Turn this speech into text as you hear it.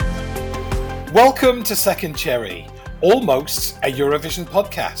Welcome to Second Cherry, almost a Eurovision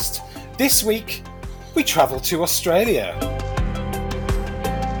podcast. This week, we travel to Australia.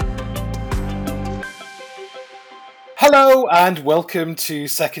 Hello and welcome to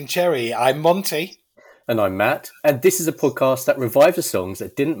Second Cherry. I'm Monty. And I'm Matt, and this is a podcast that revives the songs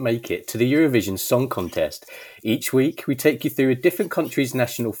that didn't make it to the Eurovision Song Contest. Each week, we take you through a different country's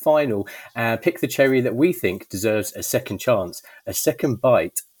national final and pick the cherry that we think deserves a second chance, a second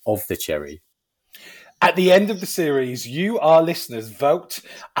bite of the cherry. At the end of the series, you, our listeners, vote,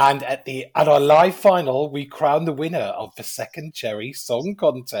 and at our live final, we crown the winner of the Second Cherry Song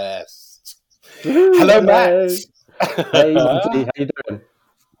Contest. Hello, Matt. Hey, Monty, how you doing?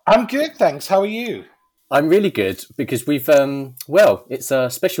 I'm good, thanks. How are you? I'm really good because it's a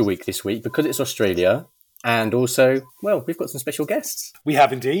special week this week because it's Australia, and also, we've got some special guests. We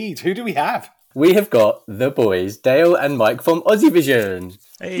have indeed. Who do we have? We have got the boys, Dale and Mike from Aussie Vision.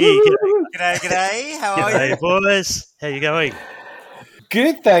 Hey, g'day. How are you? Hey, boys. How you going?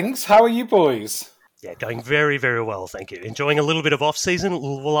 Good, thanks. How are you, boys? Yeah, going very, very well, thank you. Enjoying a little bit of off-season.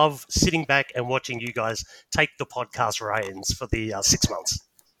 Love sitting back and watching you guys take the podcast reins for the 6 months.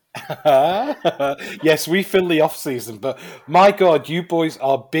 Yes, we fill the off season, but my God, you boys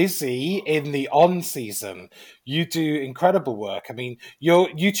are busy in the on season. You do incredible work. I mean,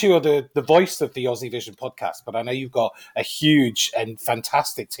 you two are the voice of the Aussie Vision podcast, but I know you've got a huge and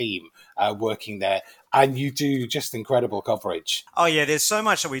fantastic team working there, and you do just incredible coverage. Oh, yeah, there's so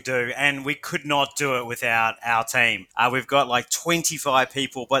much that we do, and we could not do it without our team. We've got like 25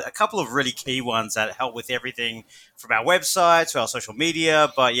 people, but a couple of really key ones that help with everything from our website to our social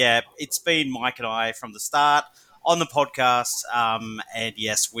media. But yeah, it's been Mike and I from the start on the podcast. And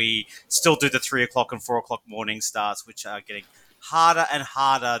yes, we still do the 3 o'clock and 4 o'clock morning starts, which are getting harder and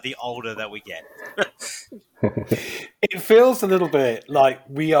harder the older that we get. It feels a little bit like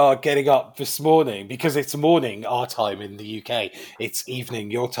we are getting up this morning because it's morning our time in the UK. It's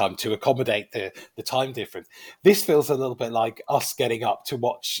evening your time to accommodate the time difference. This feels a little bit like us getting up to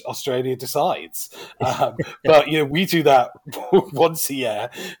watch Australia Decides. But, we do that once a year,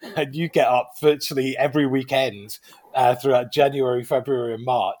 and you get up virtually every weekend throughout January, February, and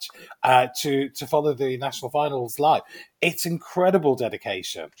March to follow the national finals live. It's incredible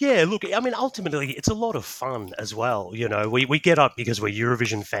dedication. Yeah, look, I mean, ultimately, it's a lot of fun as well. We get up because we're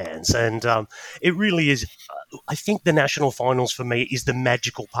Eurovision fans, and it really is. I think the national finals for me is the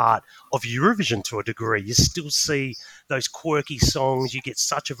magical part of Eurovision to a degree. You still see those quirky songs. You get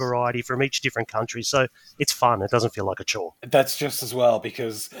such a variety from each different country. So it's fun. It doesn't feel like a chore. That's just as well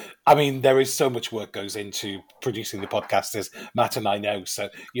because, I mean, there is so much work goes into producing the podcast, as Matt and I know. So,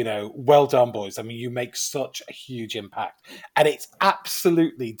 well done, boys. I mean, you make such a huge impact. And it's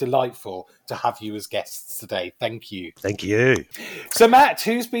absolutely delightful to have you as guests today. Thank you. Thank you. So, Matt,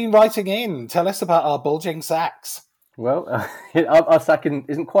 who's been writing in? Tell us about our bulging sacks. Well, our sack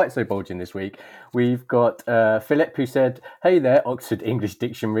isn't quite so bulging this week. We've got Philip who said, "Hey there, Oxford English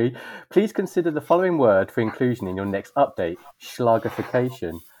Dictionary. Please consider the following word for inclusion in your next update,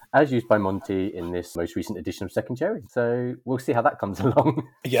 schlagification, as used by Monty in this most recent edition of Second Cherry." So we'll see how that comes along.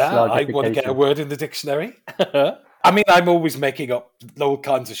 Yeah, I want to get a word in the dictionary. I mean, I'm always making up all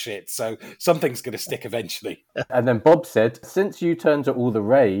kinds of shit, so something's going to stick eventually. And then Bob said, "Since U-turns are all the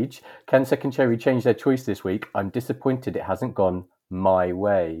rage, can Second Cherry change their choice this week? I'm disappointed it hasn't gone my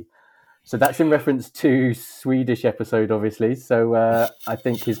way." So that's in reference to Swedish episode, obviously. So I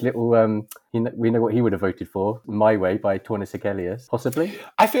think his little, we know what he would have voted for, My Way by Torna Sekelius, possibly.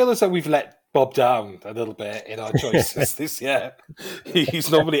 I feel as though we've let Bob down a little bit in our choices this year. He's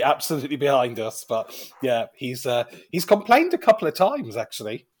normally absolutely behind us, but yeah, he's complained a couple of times,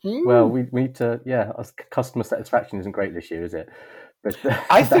 actually. Well, we need to, customer satisfaction isn't great this year, is it? But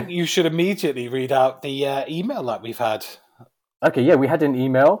I think you should immediately read out the email that we've had. Okay, yeah, we had an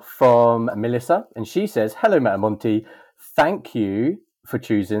email from Melissa, and she says, "Hello, Matt and Monty. Thank you for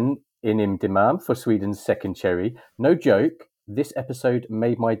choosing In Imdimam for Sweden's Second Cherry. No joke, this episode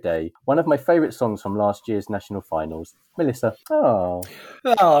made my day. One of my favourite songs from last year's national finals." Melissa. Oh,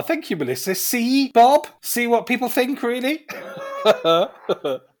 thank you, Melissa. See, Bob? See what people think, really?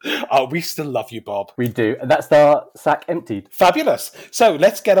 Oh, we still love you, Bob. We do. That's our sack emptied. Fabulous. So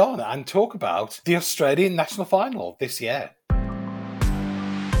let's get on and talk about the Australian national final this year.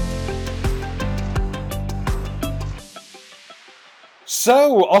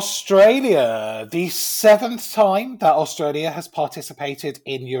 So, Australia, the 7th time that Australia has participated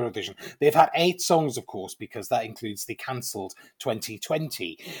in Eurovision. They've had 8 songs, of course, because that includes the cancelled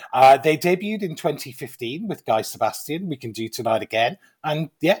 2020. They debuted in 2015 with Guy Sebastian, We Can Do Tonight Again. And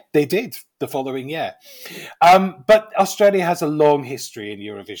yeah, they did. the following year. But Australia has a long history in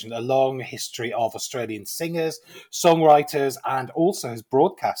Eurovision, a long history of Australian singers, songwriters, and also has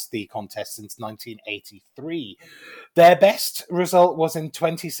broadcast the contest since 1983. Their best result was in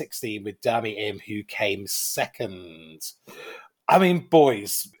 2016 with Dami Im, who came second. I mean,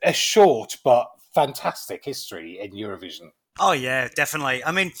 boys, a short but fantastic history in Eurovision. Oh, yeah, definitely.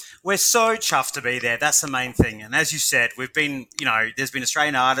 I mean, we're so chuffed to be there. That's the main thing. And as you said, we've been, there's been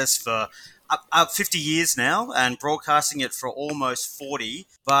Australian artists for up 50 years now and broadcasting it for almost 40.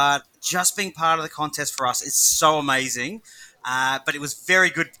 But just being part of the contest for us is so amazing. But it was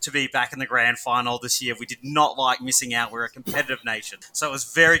very good to be back in the grand final this year. We did not like missing out. We're a competitive nation. So it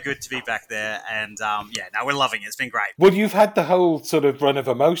was very good to be back there. And we're loving it. It's been great. Well, you've had the whole sort of run of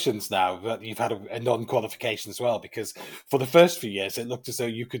emotions now, but you've had a non-qualification as well, because for the first few years, it looked as though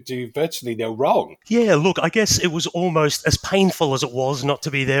you could do virtually no wrong. Yeah, look, I guess it was almost as painful as it was not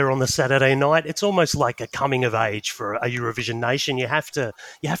to be there on the Saturday night. It's almost like a coming of age for a Eurovision nation. You have to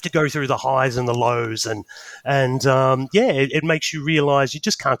go through the highs and the lows, and it makes you realise you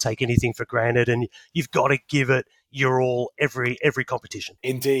just can't take anything for granted, and you've got to give it your all every competition.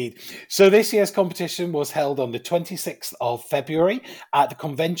 Indeed. So this year's competition was held on the 26th of February at the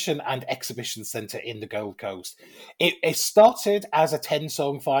Convention and Exhibition Centre in the Gold Coast. It started as a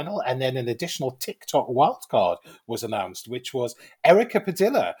 10-song final, and then an additional TikTok wildcard was announced, which was Erika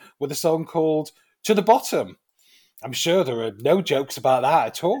Padilla with a song called To the Bottom. I'm sure there are no jokes about that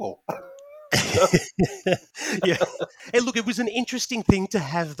at all. Yeah. Hey, look, it was an interesting thing to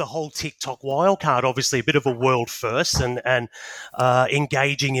have the whole TikTok wildcard, obviously a bit of a world first, and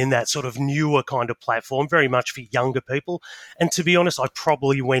engaging in that sort of newer kind of platform, very much for younger people. And to be honest, I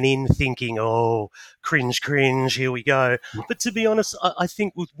probably went in thinking, oh, cringe, here we go. But to be honest, I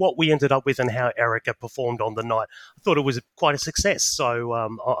think with what we ended up with and how Erika performed on the night, I thought it was quite a success. So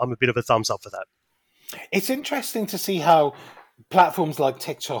I'm a bit of a thumbs up for that. It's interesting to see how platforms like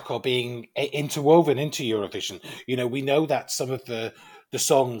TikTok are being interwoven into Eurovision. We know that some of the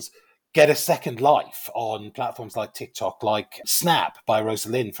songs get a second life on platforms like TikTok, like Snap by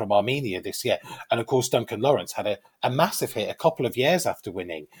Rosalind from Armenia this year. And of course, Duncan Lawrence had a massive hit a couple of years after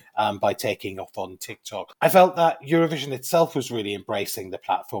winning by taking off on TikTok. I felt that Eurovision itself was really embracing the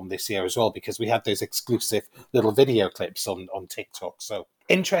platform this year as well, because we had those exclusive little video clips on TikTok. So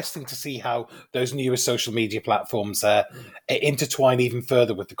interesting to see how those newer social media platforms intertwine even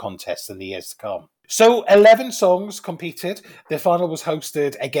further with the contest in the years to come. So 11 songs competed. The final was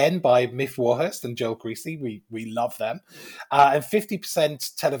hosted again by Myf Warhurst and Joel Creasy. We love them. And 50%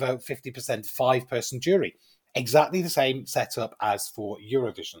 televote, 50% five-person jury. Exactly the same setup as for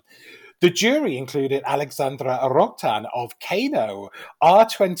Eurovision. The jury included Alexandra Roktan of Kano, our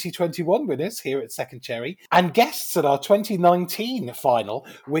 2021 winners here at Second Cherry, and guests at our 2019 final,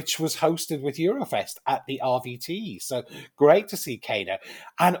 which was hosted with Eurofest at the RVT. So great to see Kano.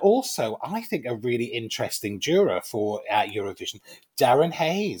 And also, I think a really interesting juror for Eurovision, Darren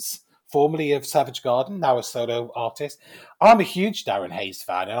Hayes, formerly of Savage Garden, now a solo artist. I'm a huge Darren Hayes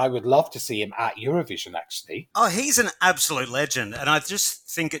fan, and I would love to see him at Eurovision, actually. Oh, he's an absolute legend, and I just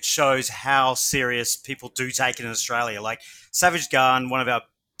think it shows how serious people do take it in Australia. Like Savage Garden, one of our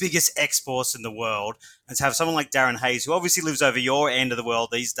biggest exports in the world, and to have someone like Darren Hayes, who obviously lives over your end of the world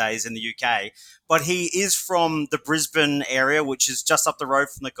these days in the UK, but he is from the Brisbane area, which is just up the road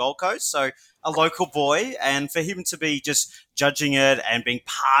from the Gold Coast, so a local boy, and for him to be just judging it and being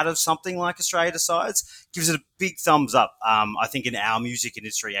part of something like Australia Decides gives it a big thumbs up, I think, in our music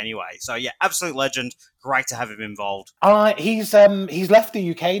industry anyway. So, yeah, absolute legend. Great to have him involved. He's left the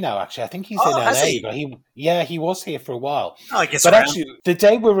UK now, actually. I think he's in LA, but he was here for a while. Oh, I guess. But actually, the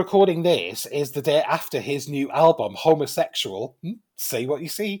day we're recording this is the day after his new album, Homosexual, Say What You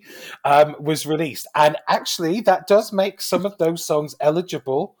See, was released. And actually, that does make some of those songs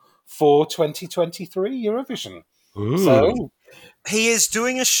eligible for 2023 Eurovision. Ooh. So he is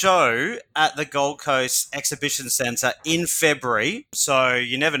doing a show at the Gold Coast Exhibition Centre in February. So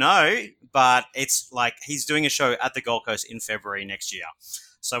you never know, but it's like he's doing a show at the Gold Coast in February next year.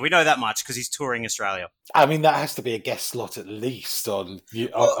 So we know that much because he's touring Australia. I mean, that has to be a guest slot at least on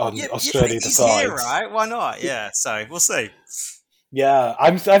Australia he's Decides. Here, right? Why not? Yeah. So we'll see. Yeah,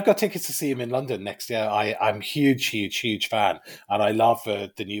 I've got tickets to see him in London next year. I'm huge fan, and I love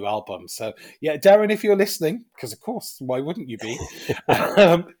the new album. So yeah, Darren, if you're listening, because of course, why wouldn't you be?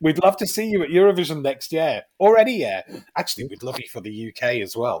 We'd love to see you at Eurovision next year or any year. Actually, we'd love you for the UK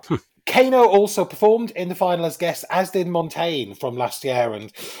as well. Kano also performed in the final as guest, as did Montaigne from last year.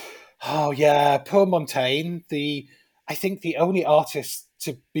 And oh yeah, poor Montaigne. I think the only artist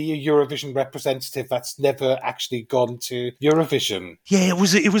to be a Eurovision representative that's never actually gone to Eurovision. Yeah,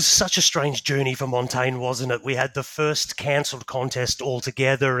 it was such a strange journey for Montaigne, wasn't it? We had the first cancelled contest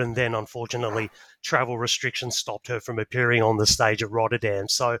altogether, and then unfortunately travel restrictions stopped her from appearing on the stage at Rotterdam.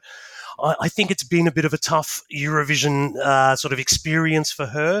 So I think it's been a bit of a tough Eurovision sort of experience for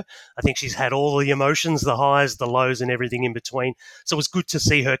her. I think she's had all the emotions, the highs, the lows, and everything in between. So it was good to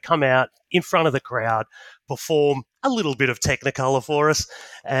see her come out in front of the crowd, perform a little bit of Technicolor for us,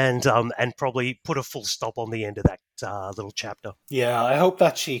 and probably put a full stop on the end of that little chapter. Yeah, I hope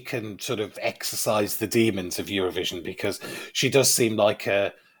that she can sort of exercise the demons of Eurovision, because she does seem like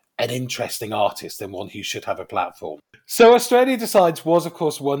an interesting artist and one who should have a platform. So Australia Decides was, of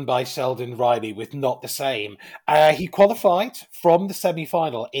course, won by Sheldon Riley with Not the Same. He qualified from the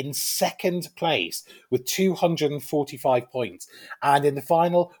semi-final in second place with 245 points, and in the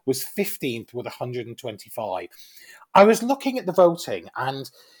final was 15th with 125. I was looking at the voting, and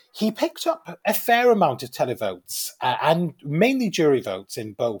he picked up a fair amount of televotes and mainly jury votes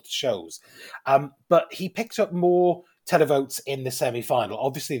in both shows. But he picked up more televotes in the semi-final.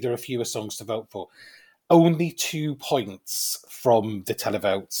 Obviously, there are fewer songs to vote for. Only 2 points from the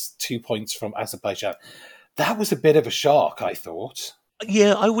televotes, 2 points from Azerbaijan. That was a bit of a shock, I thought.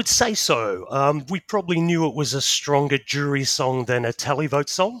 Yeah, I would say so. We probably knew it was a stronger jury song than a televote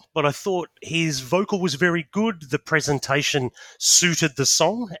song, but I thought his vocal was very good. The presentation suited the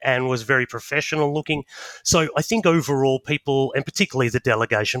song and was very professional looking. So I think overall people, and particularly the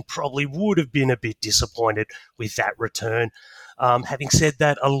delegation, probably would have been a bit disappointed with that return. Having said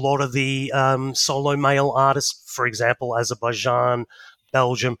that, a lot of the solo male artists, for example, Azerbaijan,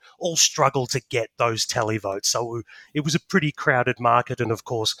 Belgium, all struggled to get those televotes. So it was a pretty crowded market. And of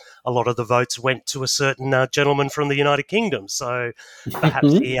course, a lot of the votes went to a certain gentleman from the United Kingdom. So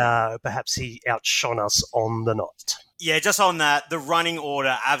perhaps he outshone us on the night. Yeah, just on that, the running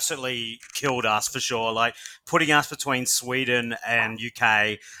order absolutely killed us for sure. Like putting us between Sweden and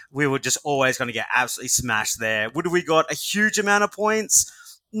UK, we were just always going to get absolutely smashed there. Would we got a huge amount of points?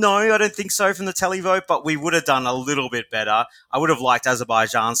 No, I don't think so from the televote, but we would have done a little bit better. I would have liked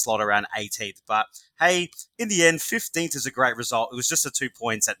Azerbaijan slot around 18th, but hey, in the end, 15th is a great result. It was just the 2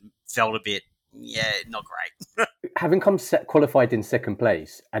 points that felt a bit, not great. Having qualified in second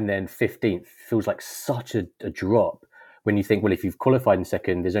place and then 15th feels like such a drop when you think, well, if you've qualified in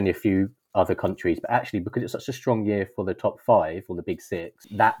second, there's only a few other countries, but actually because it's such a strong year for the top five or the big six,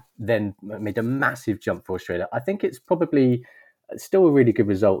 that then made a massive jump for Australia. I think it's probably still a really good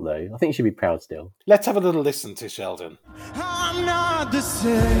result, though. I think you should be proud still. Let's have a little listen to Sheldon. I'm not the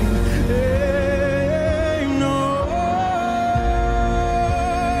same.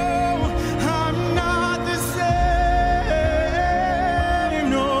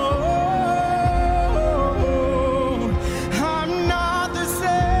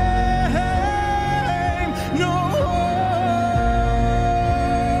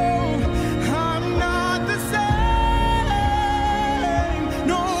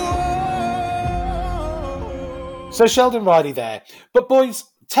 So Sheldon Riley there. But boys,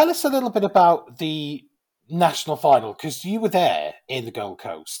 tell us a little bit about the national final, because you were there in the Gold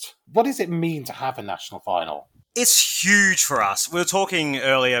Coast. What does it mean to have a national final? It's huge for us. We were talking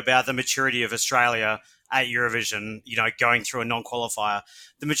earlier about the maturity of Australia at Eurovision, going through a non-qualifier.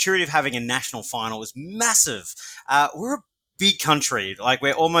 The maturity of having a national final is massive. We're a big country. Like,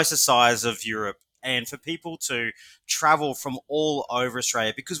 we're almost the size of Europe. And for people to travel from all over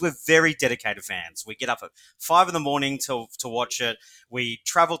Australia, because we're very dedicated fans. We get up at 5 a.m. to watch it. We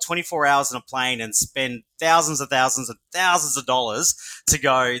travel 24 hours in a plane and spend thousands of dollars to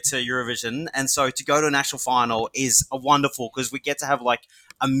go to Eurovision. And so to go to a national final is wonderful, because we get to have like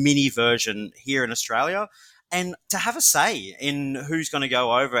a mini version here in Australia, and to have a say in who's going to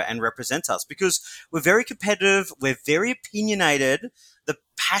go over and represent us, because we're very competitive. We're very opinionated. The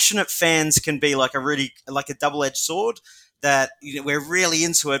passionate fans can be like a double-edged sword, that we're really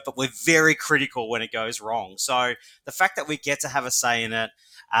into it, but we're very critical when it goes wrong. So the fact that we get to have a say in it,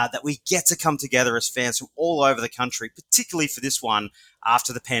 that we get to come together as fans from all over the country, particularly for this one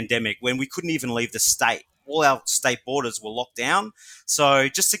after the pandemic, when we couldn't even leave the state. All our state borders were locked down. So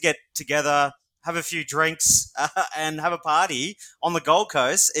just to get together, have a few drinks and have a party on the Gold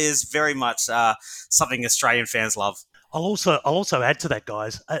Coast is very much something Australian fans love. I'll also add to that,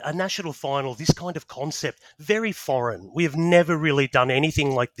 guys, a national final, this kind of concept, very foreign. We have never really done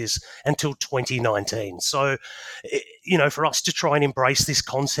anything like this until 2019. So for us to try and embrace this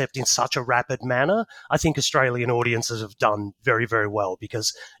concept in such a rapid manner, I think Australian audiences have done very, very well,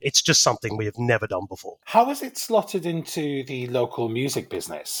 because it's just something we have never done before. How is it slotted into the local music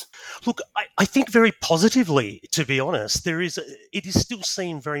business? Look, I think very positively, to be honest. It is still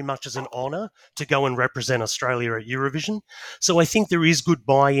seen very much as an honour to go and represent Australia at Eurovision. So I think there is good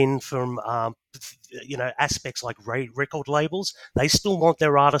buy-in from aspects like record labels. They still want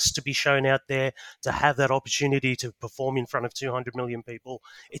their artists to be shown out there, to have that opportunity to perform in front of 200 million people.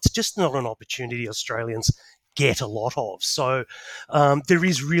 It's just not an opportunity Australians get a lot of. So there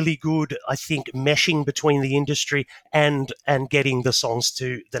is really good, I think, meshing between the industry and getting the songs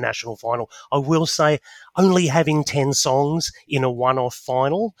to the national final. I will say, only having 10 songs in a one-off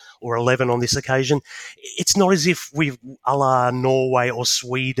final, or 11 on this occasion, it's not as if we've a la Norway or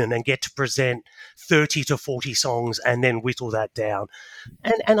Sweden and get to present 30 to 40 songs and then whittle that down.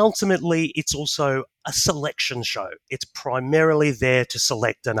 And ultimately, it's also a selection show. It's primarily there to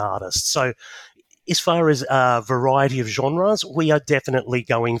select an artist. So as far as a variety of genres, we are definitely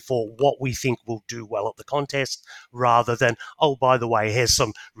going for what we think will do well at the contest, rather than, oh, by the way, here's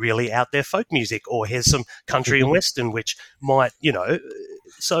some really out there folk music, or here's some country and western, which might,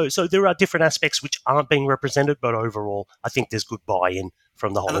 so there are different aspects which aren't being represented, but overall, I think there's good buy-in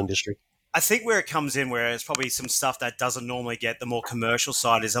from the whole industry. I think where it comes in, where it's probably some stuff that doesn't normally get the more commercial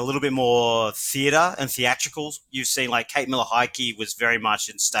side, is a little bit more theatre and theatricals. You've seen like Kate Miller-Heidke was very much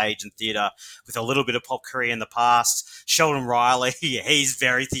in stage and theatre with a little bit of pop career in the past. Sheldon Riley, he's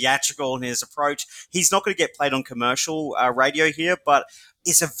very theatrical in his approach. He's not going to get played on commercial radio here, but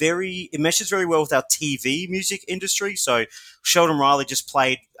it meshes very well with our TV music industry. So Sheldon Riley just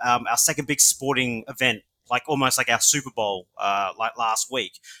played our second big sporting event, like almost like our Super Bowl, like last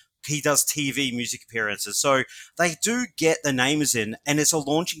week. He does TV music appearances. So they do get the names in, and it's a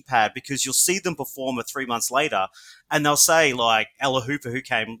launching pad, because you'll see them perform 3 months later, and they'll say, like, Ella Hooper, who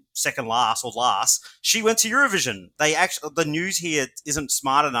came second last or last, she went to Eurovision. The news here isn't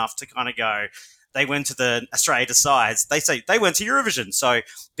smart enough to kind of go, they went to the Australia Decides. They say they went to Eurovision. So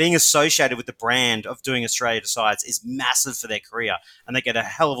being associated with the brand of doing Australia Decides is massive for their career, and they get a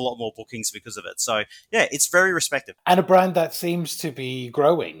hell of a lot more bookings because of it. So, yeah, it's very respected. And a brand that seems to be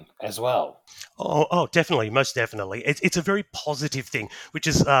growing as well. Oh, definitely, most definitely. It's a very positive thing, which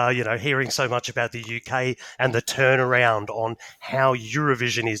is, hearing so much about the UK and the turnaround on how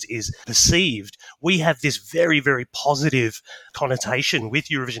Eurovision is perceived. We have this very, very positive connotation with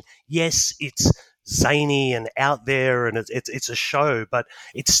Eurovision. Yes, it's zany and out there, and it's a show, but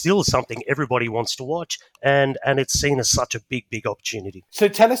it's still something everybody wants to watch, and it's seen as such a big, big opportunity. So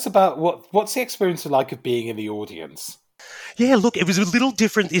tell us about what's the experience like of being in the audience? Yeah, look, it was a little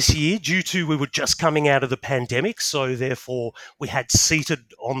different this year due to we were just coming out of the pandemic, so therefore we had seated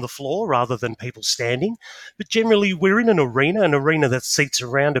on the floor rather than people standing. But generally, we're in an arena that seats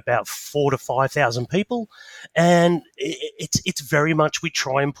around about 4,000 to 5,000 people, and it's very much we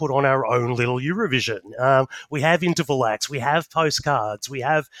try and put on our own little Eurovision. We have interval acts, we have postcards, we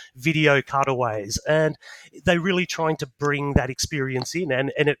have video cutaways, and they're really trying to bring that experience in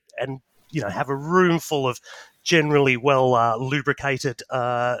and have a room full of generally well lubricated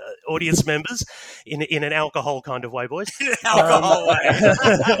audience members in an alcohol kind of way, boys. Alcohol way.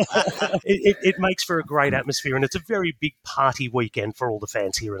 It makes for a great atmosphere, and it's a very big party weekend for all the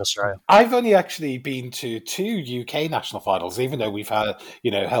fans here in Australia. I've only actually been to 2 UK national finals, even though we've had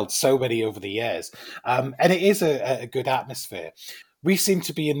held so many over the years, and it is a good atmosphere. We seem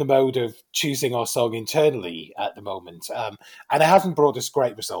to be in the mode of choosing our song internally at the moment. And it hasn't brought us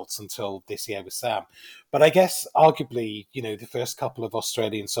great results until this year with Sam. But I guess arguably, the first couple of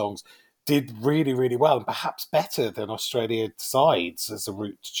Australian songs did really, really well, and perhaps better than Australia Decides as a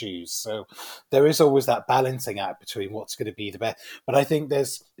route to choose. So there is always that balancing act between what's going to be the best. But I think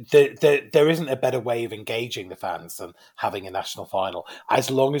there isn't a better way of engaging the fans than having a national final,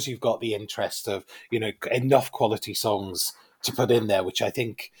 as long as you've got the interest of, enough quality songs to put in there, which I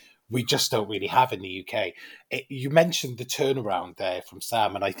think we just don't really have in the UK. You mentioned the turnaround there from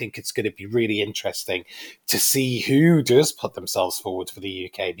Sam, and I think it's going to be really interesting to see who does put themselves forward for the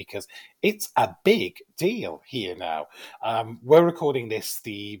UK, because it's a big deal here now. We're recording this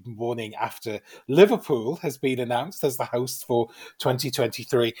the morning after Liverpool has been announced as the host for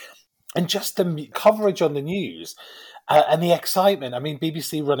 2023. And just the coverage on the news and the excitement. I mean,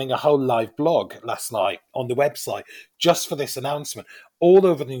 BBC running a whole live blog last night on the website just for this announcement. All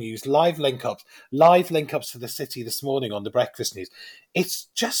over the news, live link-ups to the city this morning on the breakfast news. It's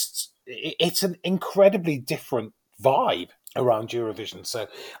an incredibly different vibe around Eurovision. So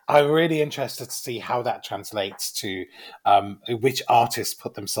I'm really interested to see how that translates to which artists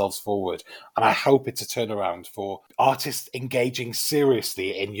put themselves forward. And I hope it's a turnaround for artists engaging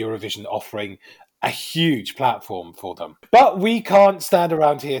seriously in Eurovision, offering a huge platform for them. But we can't stand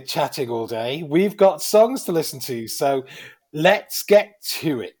around here chatting all day. We've got songs to listen to. So let's get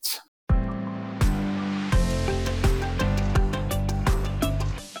to it.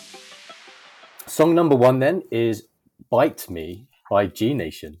 Song number 1 then is Bite Me by G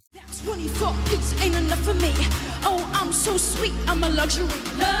Nation. 24 kids ain't enough for me. Oh, I'm so sweet, I'm a luxury.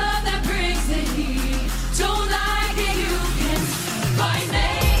 Love that brings the heat. Don't like it, you can bite me.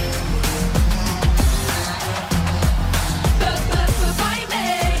 Bite me.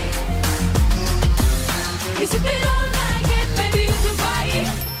 Cause if you don't like it, maybe you can bite me.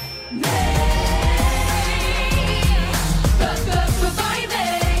 Bite me.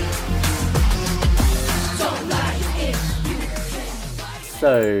 Don't like it, you can bite me.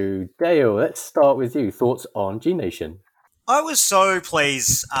 So, Dale, let's start with you. Thoughts on G Nation? I was so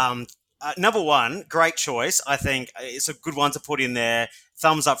pleased. Number one, great choice. I think it's a good one to put in there.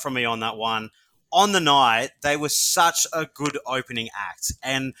 Thumbs up from me on that one. On the night, they were such a good opening act,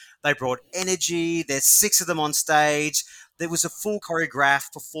 and they brought energy. There's 6 of them on stage. There was a full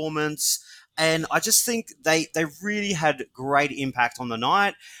choreographed performance, and I just think they really had great impact on the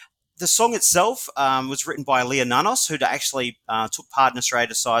night. The song itself was written by Leah Nanos, who actually took part in Australia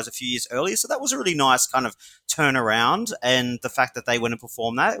Decides a few years earlier. So that was a really nice kind of turnaround, and the fact that they went and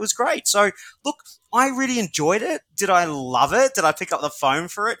performed that, it was great. So, look, I really enjoyed it. Did I love it? Did I pick up the phone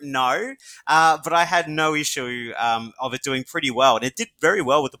for it? No. But I had no issue of it doing pretty well. And it did very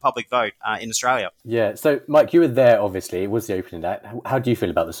well with the public vote in Australia. Yeah, so Mike, you were there, obviously. It was the opening act. How do you feel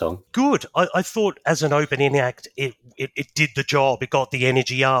about the song? Good. I thought as an opening act, it did the job. It got the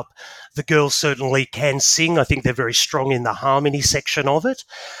energy up. The girls certainly can sing. I think they're very strong in the harmony section of it.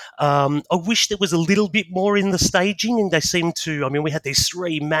 I wish there was a little bit more in the staging, and they seemed to. I mean, we had these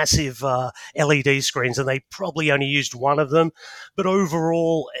 3 massive LED screens, and they probably only used one of them. But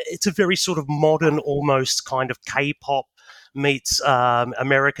overall, it's a very sort of modern, almost kind of K-pop meets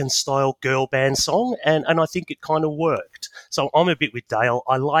American-style girl band song, and I think it kind of worked. So I'm a bit with Dale.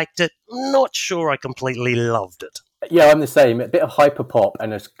 I liked it. Not sure I completely loved it. Yeah, I'm the same. A bit of hyper pop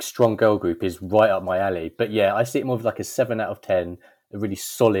and a strong girl group is right up my alley. But yeah, I see it more of like a 7 out of 10. A really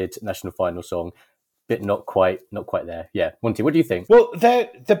solid national final song, but not quite there. Yeah, Monty, what do you think? Well,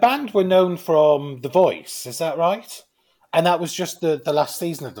 the band were known from The Voice, is that right? And that was just the last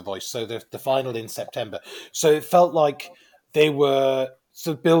season of The Voice, so the final in September. So it felt like they were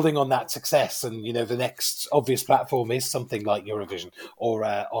sort of building on that success, and the next obvious platform is something like Eurovision or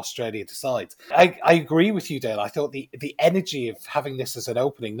Australia Decides. I agree with you, Dale. I thought the energy of having this as an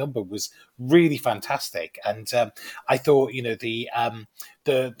opening number was really fantastic, and I thought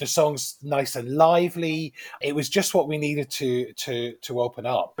the song's nice and lively. It was just what we needed to open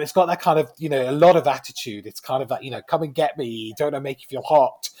up. It's got that kind of a lot of attitude. It's kind of that come and get me, don't I make you feel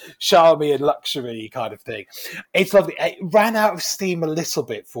hot, shower me in luxury kind of thing. It's lovely. It ran out of steam a little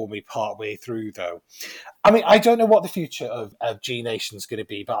bit for me partway through, though. I mean, I don't know what the future of G Nation is going to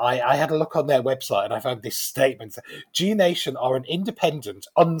be, but I had a look on their website and I found this statement. G Nation are an independent,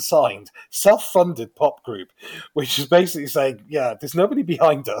 unsigned, self-funded pop group, which is basically saying, yeah, there's nobody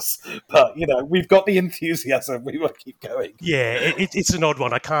behind us, but, we've got the enthusiasm. We want to keep going. Yeah, it's an odd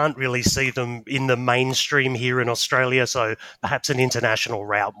one. I can't really see them in the mainstream here in Australia, so perhaps an international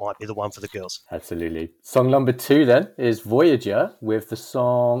route might be the one for the girls. Absolutely. Song number 2 then is Voyager with the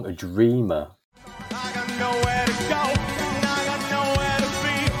song Dreamer. I got nowhere to go, and I got nowhere to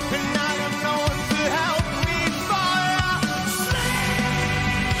be, and I got no one to help me fall asleep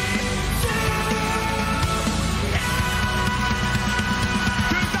tonight.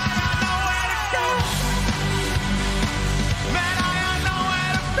 'Cause I got nowhere to go, man, I got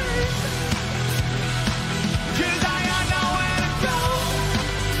nowhere to be. 'Cause I got nowhere to go,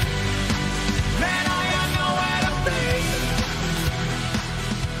 man, I got nowhere to be.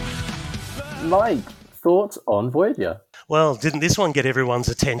 Mike, thoughts on Voyager? Well, didn't this one get everyone's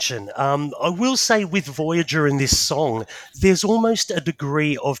attention? I will say with Voyager in this song, there's almost a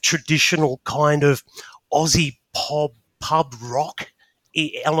degree of traditional kind of Aussie pub rock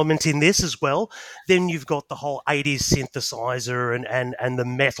element in this as well. Then you've got the whole 80s synthesizer and the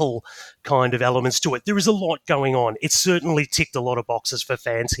metal kind of elements to it. There is a lot going on. It certainly ticked a lot of boxes for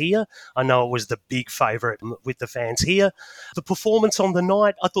fans here. I know it was the big favourite with the fans here. The performance on the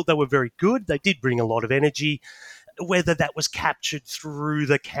night, I thought they were very good. They did bring a lot of energy. Whether that was captured through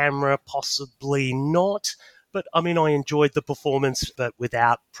the camera, possibly not. But I mean, I enjoyed the performance, but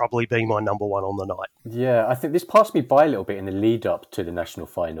without probably being my number one on the night. Yeah, I think this passed me by a little bit in the lead up to the national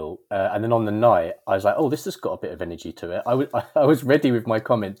final. And then on the night, I was like, oh, this has got a bit of energy to it. I was ready with my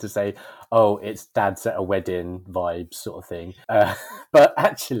comment to say, oh, it's dad's at a wedding vibes sort of thing. But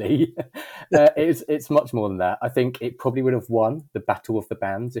actually, it's much more than that. I think it probably would have won the Battle of the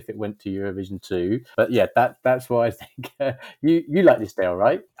Bands if it went to Eurovision 2. But yeah, that's why I think you like this, Dale,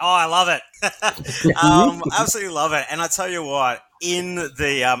 right? Oh, I love it. Absolutely love it. And I tell you what, in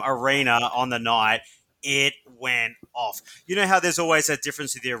the arena on the night, it went off. You know how there's always a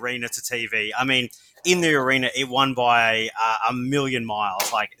difference in the arena to TV? I mean, in the arena, it won by a million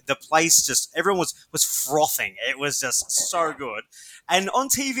miles. Like, the place just, everyone was frothing. It was just so good. And on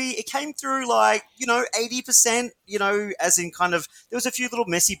TV, it came through 80%, as in kind of, there was a few little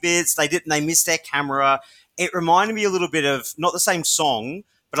messy bits. They missed their camera. It reminded me a little bit of, not the same song,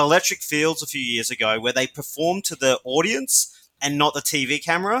 but Electric Fields a few years ago, where they performed to the audience and not the TV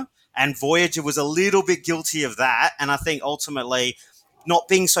camera. And Voyager was a little bit guilty of that. And I think ultimately not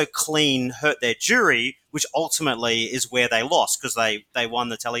being so clean hurt their jury, which ultimately is where they lost because they won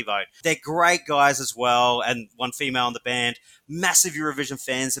the televote. They're great guys as well, and one female in the band. Massive Eurovision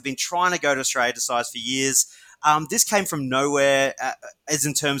fans. Have been trying to go to Australia Decides for years. This came from nowhere, as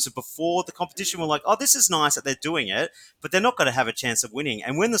in terms of before the competition. We're like, oh, this is nice that they're doing it, but they're not going to have a chance of winning.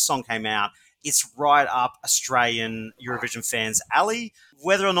 And when the song came out, it's right up Australian Eurovision fans' alley.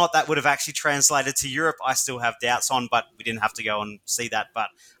 Whether or not that would have actually translated to Europe, I still have doubts on, but we didn't have to go and see that. But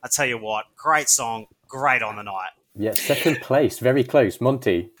I tell you what, great song, great on the night. Yeah, second place, very close.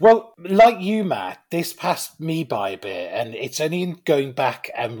 Monty? Well, like you, Matt, this passed me by a bit, and it's only in going back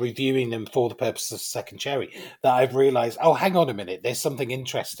and reviewing them for the purpose of Second Cherry that I've realised, oh, hang on a minute, there's something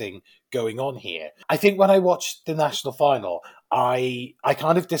interesting going on here. I think when I watched the national final, I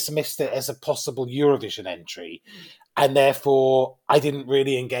kind of dismissed it as a possible Eurovision entry, and therefore I didn't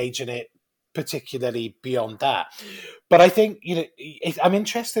really engage in it particularly beyond that. But I think, I'm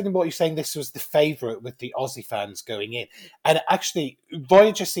interested in what you're saying. This was the favourite with the Aussie fans going in. And actually,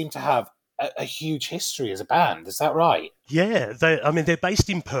 Voyager seemed to have a huge history as a band. Is that right? Yeah, they're based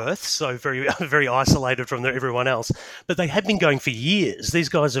in Perth, so very, very isolated from everyone else. But they have been going for years. These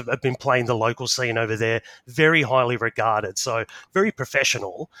guys have been playing the local scene over there, very highly regarded, so very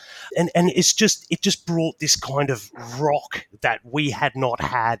professional. And it just brought this kind of rock that we had not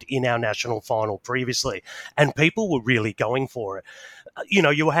had in our national final previously, and people were really going for it.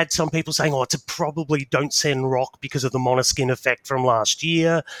 You had some people saying, oh, it's probably Don't Send Rock because of the Måneskin effect from last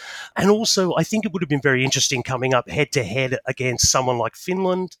year. And also, I think it would have been very interesting coming up head-to-head against someone like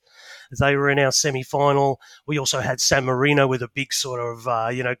Finland. They were in our semi-final. We also had San Marino with a big sort of,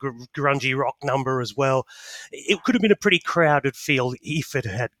 grungy rock number as well. It could have been a pretty crowded field if it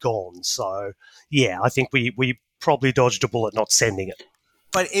had gone. So, yeah, I think we probably dodged a bullet not sending it.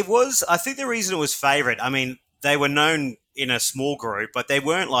 But I think the reason it was favourite, I mean, they were known in a small group, but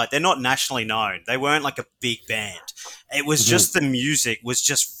they're not nationally known. They weren't like a big band. It was just the music was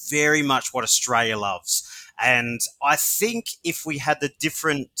just very much what Australia loves. And I think if we had the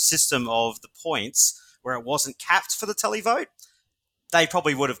different system of the points where it wasn't capped for the televote, they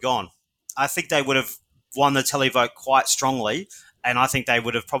probably would have gone. I think they would have won the televote quite strongly, and I think they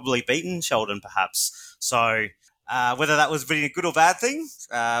would have probably beaten Sheldon perhaps. So whether that was really a good or bad thing,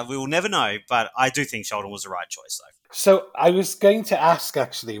 we will never know. But I do think Sheldon was the right choice, though. So I was going to ask,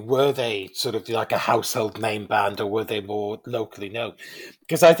 actually, were they sort of like a household name band or were they more locally known?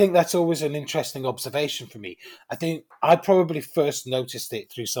 Because I think that's always an interesting observation for me. I think I probably first noticed it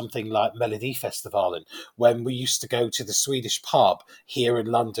through something like Melodifestivalen, when we used to go to the Swedish pub here in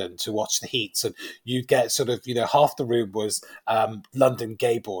London to watch the heats, and you'd get sort of, half the room was London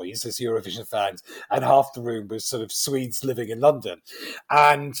gay boys as Eurovision fans, and half the room was sort of Swedes living in London.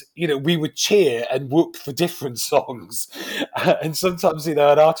 And, we would cheer and whoop for different songs. And sometimes, an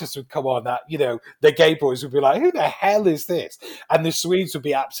artist would come on that, the gay boys would be like, who the hell is this? And the Swedes would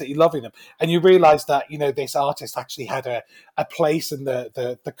be absolutely loving them. And you realise that, this artist actually had a place in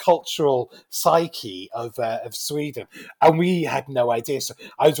the cultural psyche of Sweden. And we had no idea. So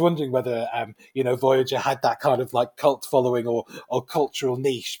I was wondering whether, Voyager had that kind of like cult following or cultural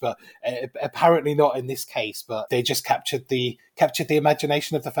niche, but apparently not in this case, but they just captured the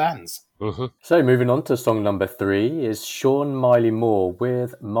imagination of the fans. Mm-hmm. So moving on to song number 3 is Sean Miley Moore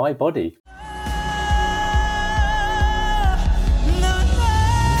with My Body.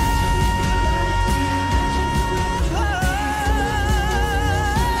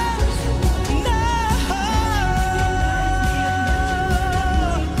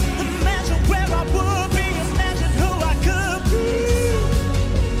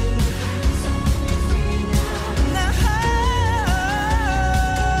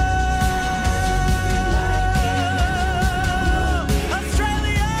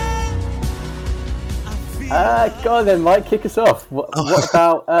 Go on then, Mike, kick us off. What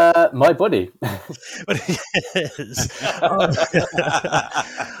about My Body? Yes.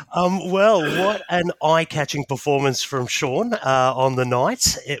 Well, what an eye-catching performance from Sean on the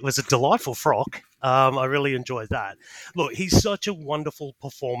night. It was a delightful frock. I really enjoyed that. Look, he's such a wonderful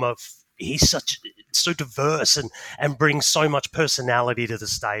performer. He's so diverse and brings so much personality to the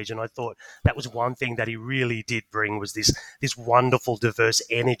stage. And I thought that was one thing that he really did bring, was this wonderful, diverse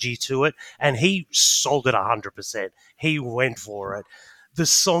energy to it. And he sold it 100%. He went for it. The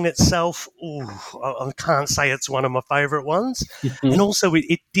song itself, I can't say it's one of my favourite ones. And also,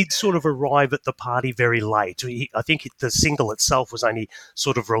 it did sort of arrive at the party very late. I think the single itself was only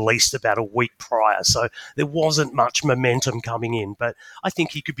sort of released about a week prior, so there wasn't much momentum coming in. But I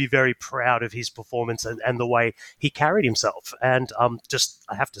think he could be very proud of his performance and the way he carried himself. And I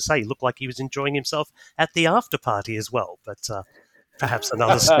have to say, he looked like he was enjoying himself at the after party as well. But perhaps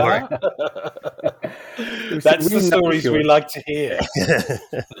another story. That's the stories we like to hear.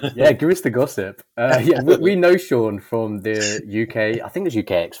 Yeah, give us the gossip. We know Sean from the UK. I think it's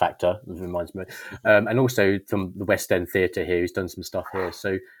UK X Factor, it reminds me, and also from the West End Theatre here. He's done some stuff here.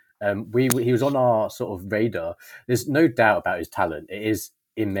 So he was on our sort of radar. There's no doubt about his talent. It is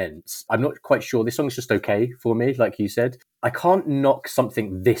immense. I'm not quite sure. This song's just okay for me, like you said. I can't knock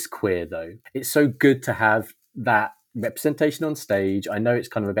something this queer, though. It's so good to have that representation on stage. I know it's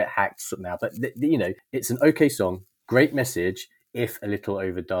kind of a bit hacked now, but it's an okay song, great message, if a little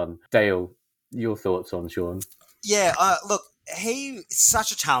overdone. Dale, your thoughts on Sean? Yeah, look, he's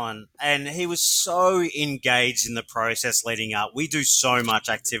such a talent, and he was so engaged in the process leading up. We do so much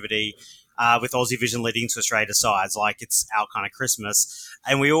activity with Aussie Vision leading to Australia Decides, like it's our kind of Christmas.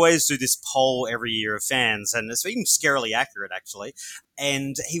 And we always do this poll every year of fans, and it's been scarily accurate, actually.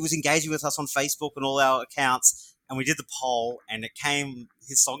 And he was engaging with us on Facebook and all our accounts. And we did the poll, and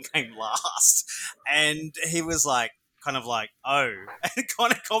his song came last. And he was kind of oh, and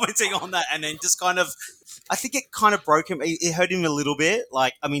kind of commenting on that. And then just kind of, I think it kind of broke him. It hurt him a little bit.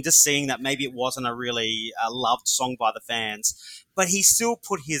 Just seeing that maybe it wasn't a really loved song by the fans. But he still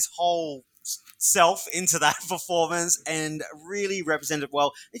put his whole self into that performance and really represented it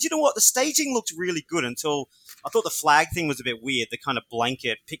well. And you know what? The staging looked really good until I thought the flag thing was a bit weird. The kind of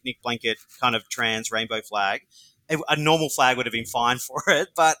picnic blanket kind of trans rainbow flag. A normal flag would have been fine for it,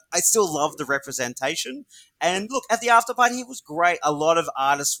 but I still love the representation. And look, at the after party, he was great. A lot of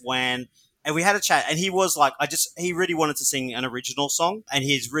artists went, and we had a chat, and he was he really wanted to sing an original song, and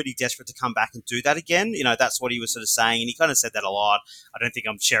he's really desperate to come back and do that again. That's what he was sort of saying, and he kind of said that a lot. I don't think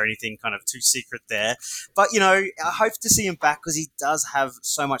I'm sharing anything kind of too secret there. But, I hope to see him back because he does have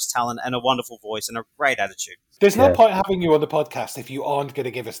so much talent and a wonderful voice and a great attitude. There's no point having you on the podcast if you aren't going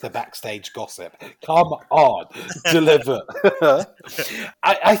to give us the backstage gossip. Come on, deliver.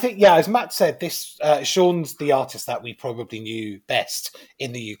 I think, as Matt said, Sean's the artist that we probably knew best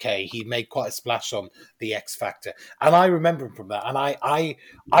in the UK. He made quite a splash on the X Factor, and I remember him from that. And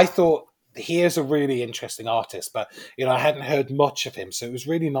I thought, he is a really interesting artist, but I hadn't heard much of him, so it was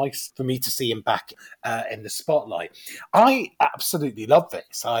really nice for me to see him back in the spotlight. I absolutely love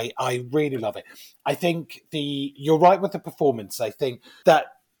this. I really love it. I think you're right with the performance. I think that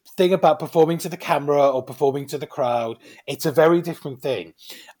thing about performing to the camera or performing to the crowd, it's a very different thing,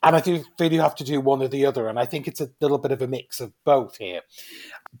 and I do feel you have to do one or the other, and I think it's a little bit of a mix of both here.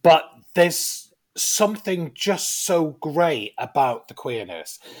 But there's something just so great about the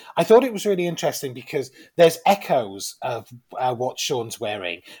queerness. I thought it was really interesting because there's echoes of what Sean's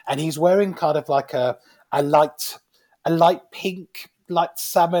wearing, and he's wearing kind of like a light pink, light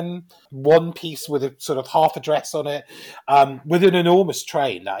salmon one piece with a sort of half a dress on it, with an enormous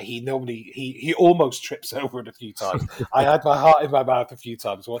train that he almost trips over it a few times. I had my heart in my mouth a few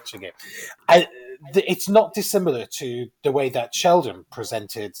times watching it. It's not dissimilar to the way that Sheldon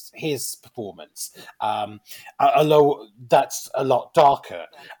presented his performance, although that's a lot darker.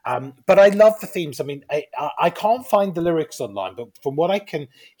 But I love the themes. I mean, I can't find the lyrics online, but from what I can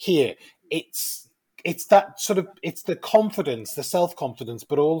hear, it's that sort of, it's the confidence, the self-confidence,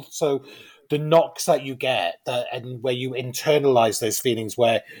 but also the knocks that you get, and where you internalize those feelings,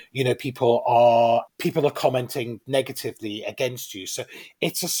 where people are commenting negatively against you. So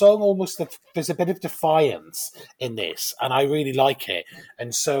it's a song almost there's a bit of defiance in this, and I really like it.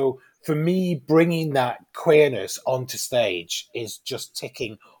 And so for me, bringing that queerness onto stage is just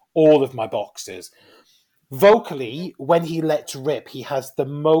ticking all of my boxes. Vocally, when he lets rip, he has the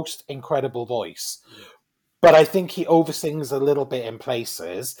most incredible voice. But I think he oversings a little bit in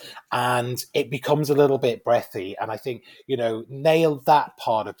places, and it becomes a little bit breathy. And I think, nail that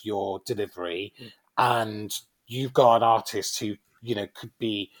part of your delivery, and you've got an artist who, could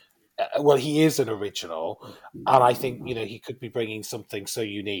be well, he is an original, and I think he could be bringing something so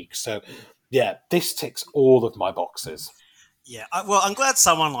unique. So, yeah, this ticks all of my boxes. Yeah, well, I'm glad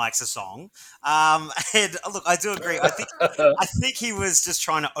someone likes the song. And look, I do agree. I think he was just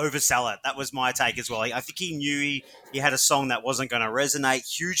trying to oversell it. That was my take as well. I think he knew he had a song that wasn't going to resonate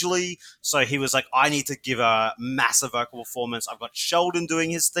hugely, so he was like, "I need to give a massive vocal performance." I've got Sheldon doing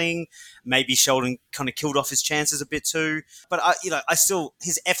his thing. Maybe Sheldon kind of killed off his chances a bit too, but I still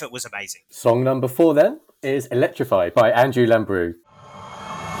his effort was amazing. Song number 4 then is "Electrify" by Andrew Lambrou.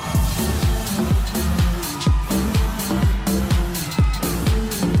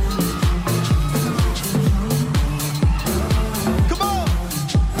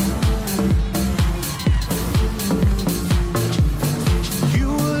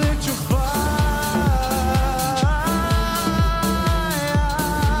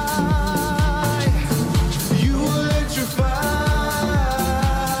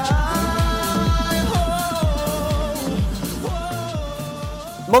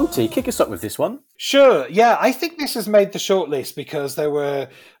 Monty, kick us up with this one. Sure. Yeah, I think this has made the shortlist because there were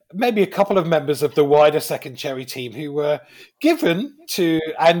maybe a couple of members of the wider Second Cherry team who were given to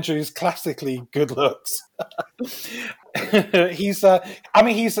Andrew's classically good looks. He's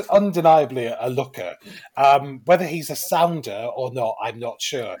undeniably a looker. Whether he's a sounder or not, I'm not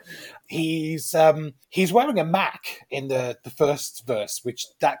sure. He's wearing a Mac in the first verse, which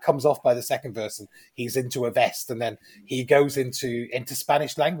that comes off by the second verse, and he's into a vest, and then he goes into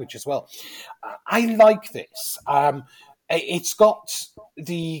Spanish language as well. I like this. It's got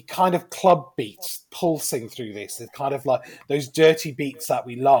the kind of club beats pulsing through this. It's kind of like those dirty beats that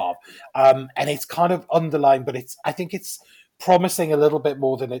we love. And it's kind of underlined, but I think it's promising a little bit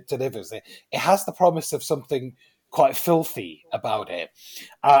more than it delivers. It has the promise of something quite filthy about it.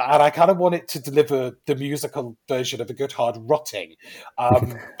 And I kind of want it to deliver the musical version of a good hard rotting.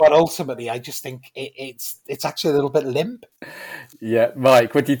 But ultimately, I just think it's actually a little bit limp. Yeah,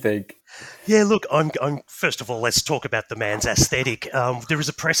 Mike, what do you think? Yeah, look, I'm. First of all, let's talk about the man's aesthetic. There was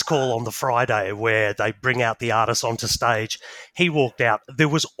a press call on the Friday where they bring out the artist onto stage. He walked out. There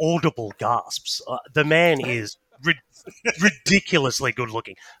was audible gasps. The man is ridiculously good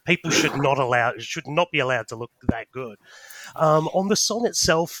looking. People should not be allowed to look that good. On the song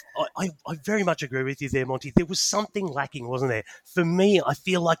itself, I very much agree with you there, Monty. There was something lacking, wasn't there? For me, I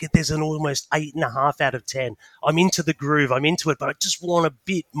feel like there's an almost 8.5 out of 10. I'm into the groove, I'm into it, but I just want a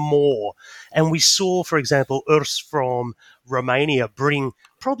bit more. And we saw, for example, Urs from Romania bring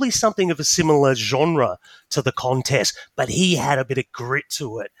probably something of a similar genre to the contest, but he had a bit of grit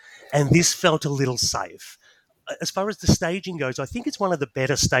to it. And this felt a little safe. As far as the staging goes, I think it's one of the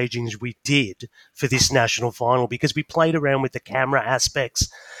better stagings we did for this national final because we played around with the camera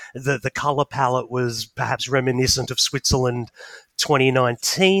aspects. The colour palette was perhaps reminiscent of Switzerland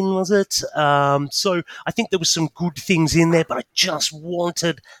 2019, was it? So I think there was some good things in there, but I just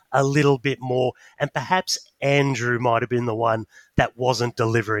wanted a little bit more. And perhaps Andrew might have been the one that wasn't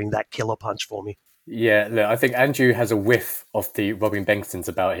delivering that killer punch for me. Yeah, look, I think Andrew has a whiff of the Robin Bengtssons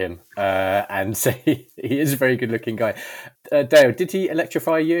about him, and so he is a very good-looking guy. Dale, did he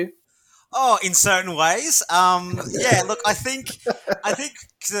electrify you? Oh, in certain ways. Yeah, look, I think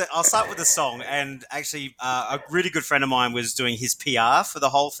I'll start with the song. And actually, a really good friend of mine was doing his PR for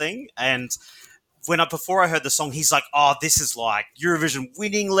the whole thing, and before I heard the song, he's like, "Oh, this is like Eurovision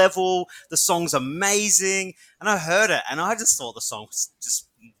winning level. The song's amazing." And I heard it, and I just thought the song was just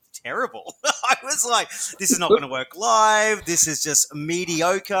terrible. I was like, this is not going to work live. This is just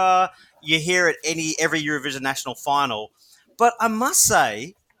mediocre. You hear it every Eurovision national final. But I must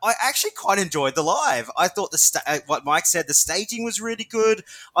say, I actually quite enjoyed the live. I thought what Mike said, the staging was really good.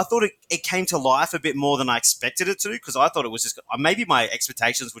 I thought it came to life a bit more than I expected it to, because I thought it was just, maybe my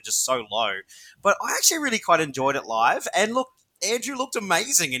expectations were just so low. But I actually really quite enjoyed it live. And look, Andrew looked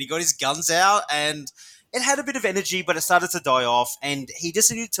amazing, and he got his guns out, and it had a bit of energy, but it started to die off, and he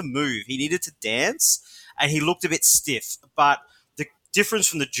just needed to move. He needed to dance, and he looked a bit stiff. But the difference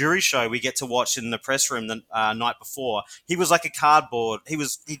from the jury show we get to watch in the press room the night before, he was like a cardboard.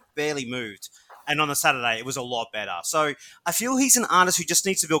 He barely moved. And on the Saturday, it was a lot better. So I feel he's an artist who just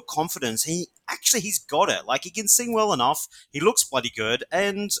needs to build confidence. He's got it. Like, he can sing well enough. He looks bloody good,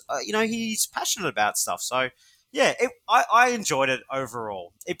 and he's passionate about stuff. So yeah, I enjoyed it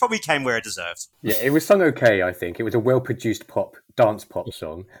overall. It probably came where it deserved. Yeah, it was sung okay, I think. It was a well-produced dance pop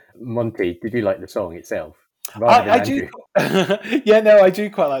song. Monty, did you like the song itself? rather than I Andrew. do. Yeah, no, I do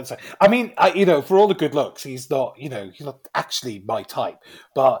quite like that. I mean, for all the good looks, he's not actually my type.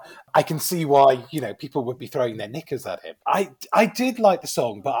 But I can see why, people would be throwing their knickers at him. I did like the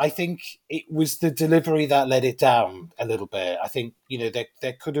song, but I think it was the delivery that let it down a little bit. I think,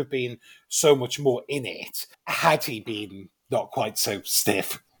 there could have been so much more in it had he been not quite so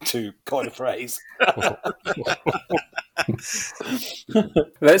stiff, to coin a phrase.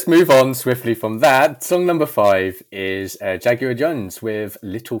 Let's move on swiftly from that. Song number 5 is Jaguar Jones with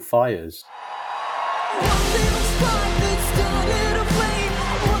Little Fires. One little spark that started a flame.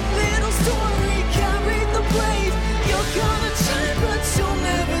 One little story carried the blade. You're gonna try, but you'll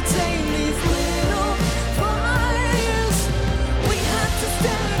never tame these little fires. We had to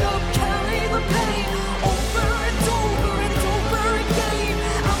stand up, carry the pain over and over and over again.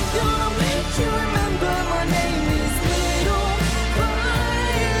 I'm gonna make you remember my name is Little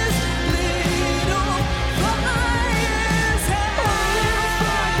Fires. Little Fires.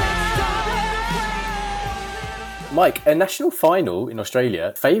 Mike, a national final in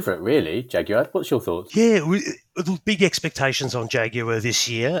Australia. Favourite, really, Jaguar. What's your thoughts? Yeah, big expectations on Jaguar this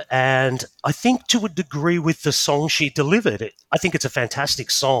year, and I think to a degree with the song she delivered, I think it's a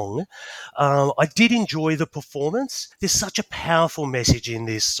fantastic song. I did enjoy the performance. There's such a powerful message in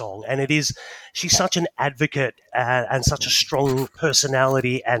this song, and she's such an advocate and such a strong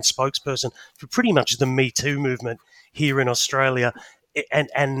personality and spokesperson for pretty much the Me Too movement here in Australia.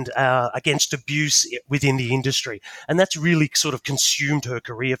 And against abuse within the industry. And that's really sort of consumed her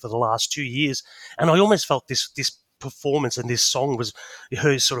career for the last 2 years. And I almost felt this performance and this song was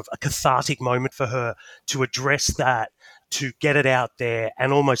her sort of a cathartic moment for her to address that, to get it out there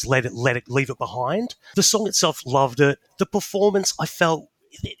and almost leave it behind. The song itself, loved it. The performance, I felt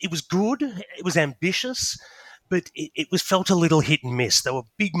it was good. It was ambitious. But it was felt a little hit and miss. There were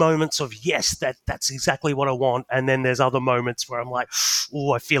big moments of, yes, that's exactly what I want. And then there's other moments where I'm like,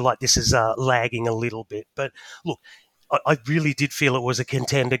 oh, I feel like this is lagging a little bit. But look, I really did feel it was a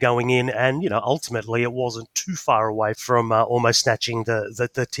contender going in. And, ultimately it wasn't too far away from almost snatching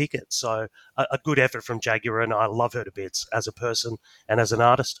the ticket. So a good effort from Jaguar, and I love her to bits as a person and as an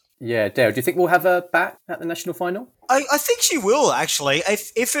artist. Yeah, Dale, do you think we'll have her back at the national final? I think she will, actually.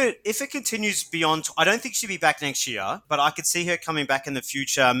 If it continues beyond, I don't think she'll be back next year, but I could see her coming back in the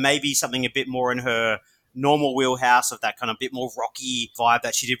future. Maybe something a bit more in her normal wheelhouse of that kind of bit more rocky vibe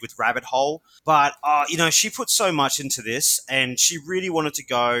that she did with Rabbit Hole. But she put so much into this, and she really wanted to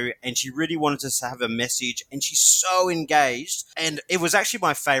go, and she really wanted to have a message, and she's so engaged. And it was actually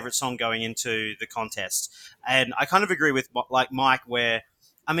my favorite song going into the contest. And I kind of agree with like Mike, where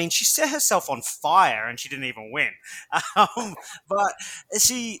she set herself on fire and she didn't even win. But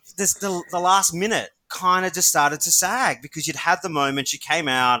the last minute kind of just started to sag, because you'd had the moment, she came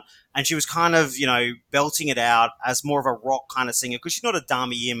out and she was kind of, belting it out as more of a rock kind of singer, because she's not a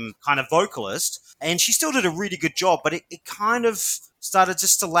Dami Im kind of vocalist. And she still did a really good job, but it kind of started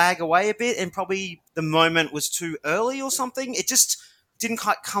just to lag away a bit, and probably the moment was too early or something. It just didn't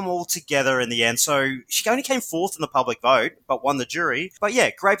quite come all together in the end. So she only came fourth in the public vote, but won the jury. But yeah,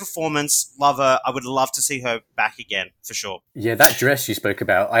 great performance. Love her. I would love to see her back again, for sure. Yeah, that dress you spoke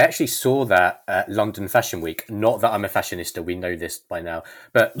about, I actually saw that at London Fashion Week. Not that I'm a fashionista, we know this by now,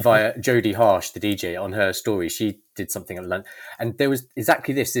 but via Jodie Harsh, the DJ, on her story, she did something at London. And there was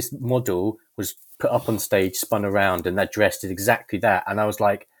exactly this. This model was put up on stage, spun around, and that dress did exactly that. And I was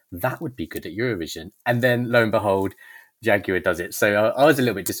like, that would be good at Eurovision. And then, lo and behold, Jaguar does it. So I was a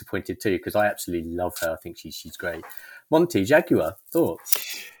little bit disappointed too, because I absolutely love her. I think she's great. Monty, Jaguar,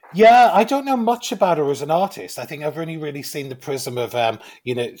 thoughts? Yeah, I don't know much about her as an artist. I think I've only really seen the prism of,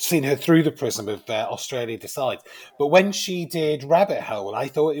 seen her through the prism of Australia Decides. But when she did Rabbit Hole, I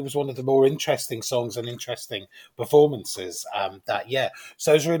thought it was one of the more interesting songs and interesting performances that year.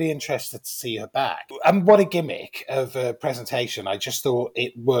 So I was really interested to see her back. And what a gimmick of a presentation. I just thought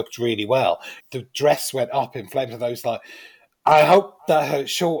it worked really well. The dress went up in flames, and I was like, I hope that her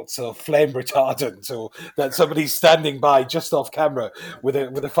shorts are flame retardant, or that somebody's standing by just off camera with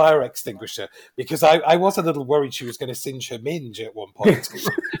a fire extinguisher, because I was a little worried she was going to singe her minge at one point.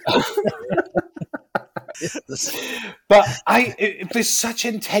 But there's such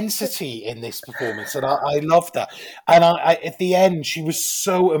intensity in this performance, and I loved that. And I at the end, she was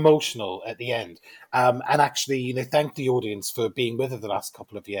so emotional at the end. And actually, thank the audience for being with her the last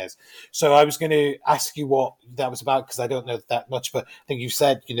couple of years. So I was going to ask you what that was about, because I don't know that much, but I think you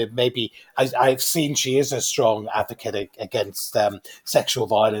said, maybe I've seen she is a strong advocate against sexual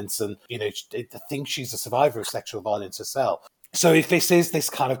violence, and, I think she's a survivor of sexual violence herself. So if this is this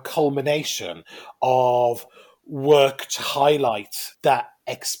kind of culmination of work to highlight that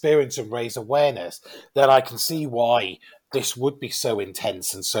experience and raise awareness, then I can see why this would be so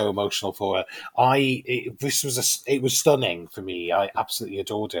intense and so emotional for her. It was stunning for me. I absolutely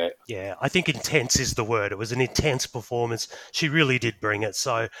adored it. Yeah, I think intense is the word. It was an intense performance. She really did bring it.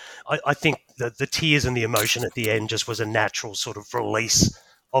 So I think that the tears and the emotion at the end just was a natural sort of release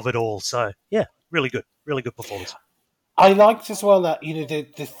of it all. So yeah, really good performance. I liked as well that, you know,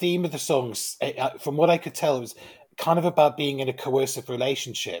 the theme of the songs, from what I could tell, it was kind of about being in a coercive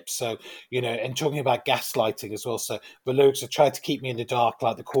relationship. So, you know, and talking about gaslighting as well. So the lyrics are tried to keep me in the dark,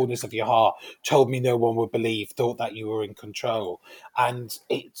 like the corners of your heart, told me no one would believe, thought that you were in control. And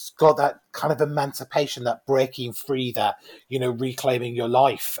it's got that kind of emancipation, that breaking free, that, you know, reclaiming your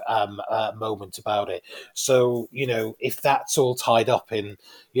life moment about it. So, you know, if that's all tied up in,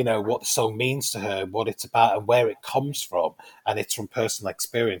 you know, what the song means to her, what it's about and where it comes from, and it's from personal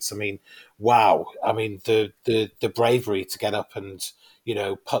experience, I mean, wow. I mean, the bravery to get up and, you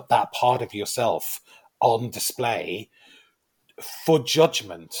know, put that part of yourself on display for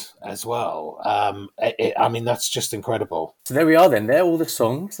judgment as well. I mean, that's just incredible. So there we are then. They're all the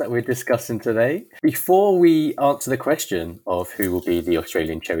songs that we're discussing today. Before we answer the question of who will be the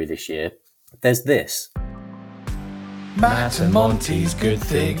Australian Cherry this year, there's this. Matt and Monty's good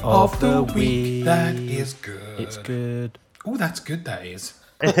thing of the week. That is good. It's good. Oh, that's good, that is.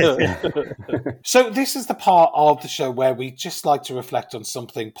 So this is the part of the show where we just like to reflect on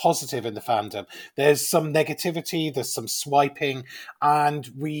something positive in the fandom. There's some negativity, there's some swiping, and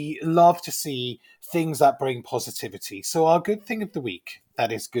we love to see things that bring positivity. So our good thing of the week,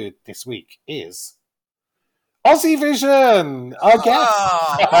 that is good this week, is Aussie Vision, our guest.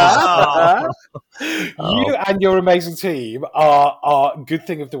 You and your amazing team are our good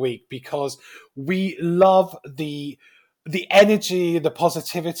thing of the week because we love the energy, the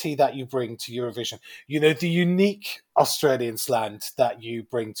positivity that you bring to Eurovision, you know, the unique Australian slant that you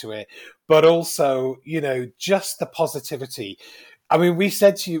bring to it, but also, you know, just the positivity. I mean, we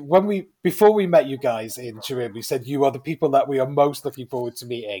said to you before we met you guys in Turin, we said you are the people that we are most looking forward to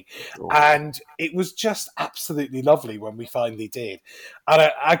meeting. And it was just absolutely lovely when we finally did.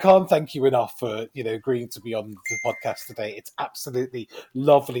 And I can't thank you enough for, you know, agreeing to be on the podcast today. It's absolutely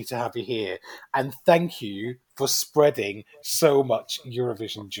lovely to have you here. And thank you for spreading so much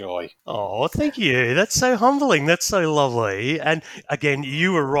Eurovision joy. Oh, thank you. That's so humbling. That's so lovely. And again,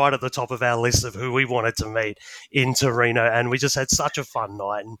 you were right at the top of our list of who we wanted to meet in Torino. And we just had such a fun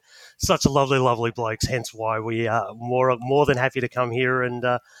night and such a lovely blokes. Hence why we are more than happy to come here and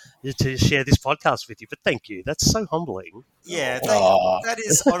to share this podcast with you. But thank you. That's so humbling. Yeah, that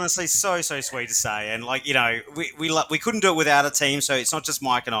is honestly so sweet to say, and like, you know, we couldn't do it without a team, so it's not just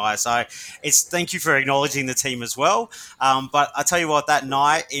Mike and I. So it's thank you for acknowledging the team as well. But I tell you what, that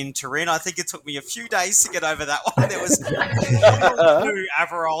night in Turin, I think it took me a few days to get over that one. There was 2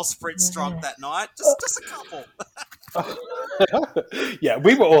 Aperol Spritz drunk that night, just a couple. Yeah,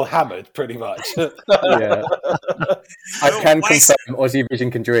 we were all hammered pretty much. Yeah, I can confirm Aussie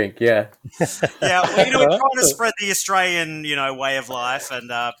Vision can drink. Yeah, yeah. Well, you know, we're trying to spread the Australian, you know, way of life and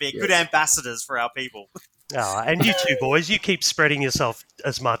be good ambassadors for our people. Oh, and you too, boys. You keep spreading yourself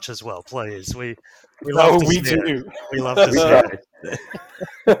as much as well, please. We love to see do. it. We love to see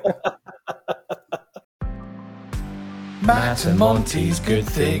it. Matt and Monty's good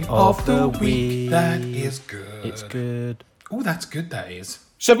thing of the week. That is good. It's good. Oh, that's good, that is.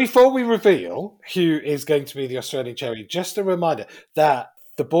 So before we reveal who is going to be the Australian Cherry, just a reminder that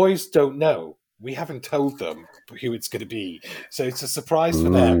the boys don't know. We haven't told them who it's going to be. So it's a surprise for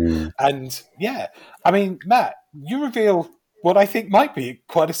them. And yeah, I mean, Matt, you reveal what I think might be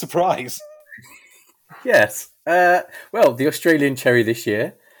quite a surprise. Yes. Well, the Australian Cherry this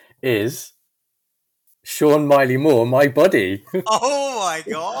year is Sean Miley Moore, My Body. Oh my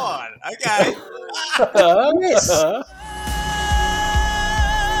god! Okay. Yes.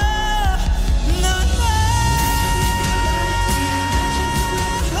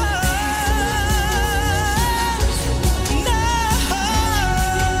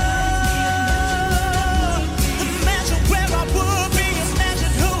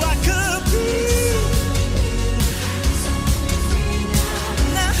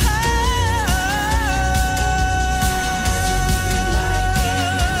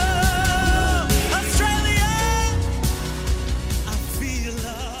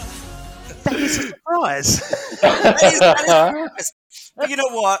 That is but you know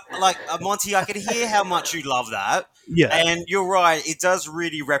what? Like, Monty, I could hear how much you love that. Yeah. And you're right. It does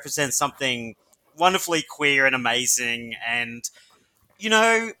really represent something wonderfully queer and amazing. And, you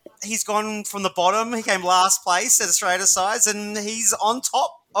know, he's gone from the bottom. He came last place at Australia sides, and he's on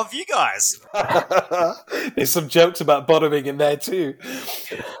top of you guys. There's some jokes about bottoming in there too.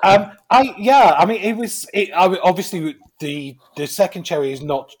 Obviously the second cherry is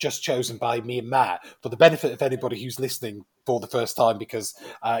not just chosen by me and Matt for the benefit of anybody who's listening for the first time because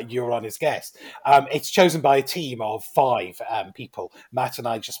you're on as guest. It's chosen by a team of 5 people. Matt and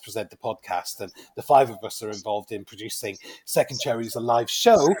I just present the podcast, and the 5 of us are involved in producing Second Cherry's a live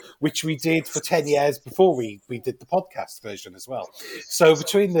show, which we did for 10 years before we did the podcast version as well. So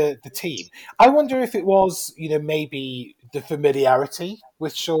between the team, I wonder if it was, maybe the familiarity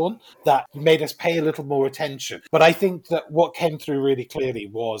with Sean that made us pay a little more attention. But I think that what came through really clearly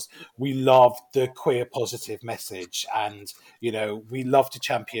was we loved the queer positive message, and we love to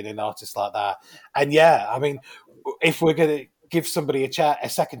champion an artist like that. And if we're going to give somebody a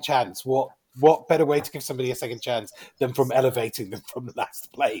second chance, what better way to give somebody a second chance than from elevating them from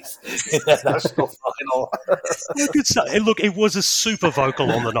last place in their national final? Look, it was a super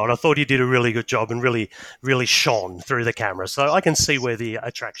vocal on the night. I thought he did a really good job and really, really shone through the camera. So I can see where the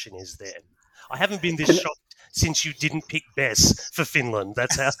attraction is there. I haven't been this shocked since you didn't pick Bess for Finland.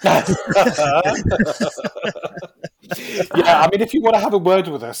 That's how. Yeah, if you want to have a word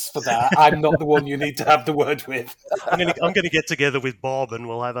with us for that, I'm not the one you need to have the word with. I'm going to get together with Bob and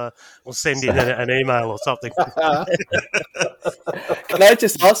we'll send in an email or something. Can I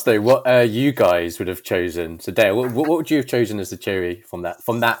just ask though, what you guys would have chosen? So Dale, what would you have chosen as the cherry from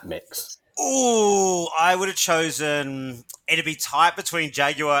that mix? Ooh, I would have chosen, it'd be tight between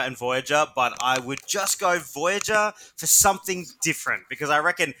Jaguar and Voyager, but I would just go Voyager for something different because I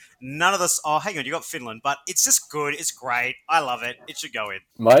reckon none of this. Oh, hang on, you got Finland, but it's just good. It's great. I love it. It should go in.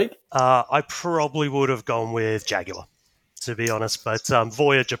 Mike? I probably would have gone with Jaguar, to be honest, but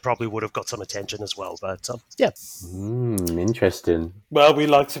Voyager probably would have got some attention as well. But yeah. Interesting. Well, we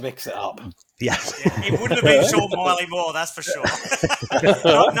like to mix it up. Yeah. It wouldn't have been Sean Miley Moore, that's for sure.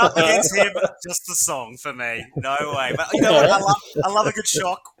 Not against him, just the song for me. No way. But you know what? I love a good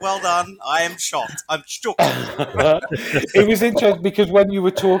shock. Well done. I am shocked. I'm shocked. It was interesting because when you were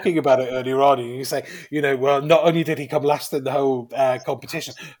talking about it earlier on, you say, well, not only did he come last in the whole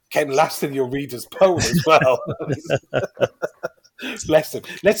competition, came last in your reader's poll as well. Bless him.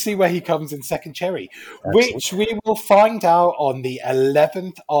 Let's see where he comes in Second Cherry, which we will find out on the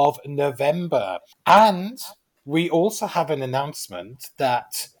 11th of November. And we also have an announcement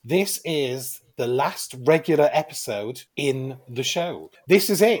that this is the last regular episode in the show. This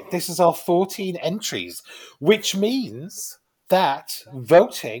is it. This is our 14 entries, which means that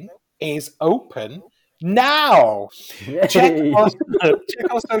voting is open now. Check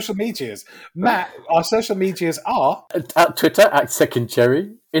our social medias. Matt, our social medias are at Twitter at Second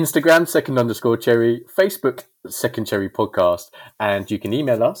Cherry, Instagram @second_cherry, Facebook Second Cherry Podcast, and you can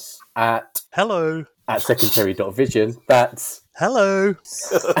email us at hello at secondcherry.vision. That's hello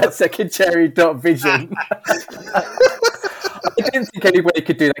at secondcherry.vision. I didn't think anybody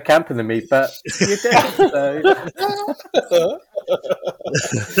could do that camper than me, but you did. So.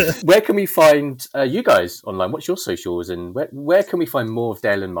 Where can we find you guys online? What's your socials, and where can we find more of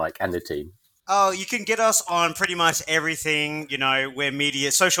Dale and Mike and the team? Oh, you can get us on pretty much everything.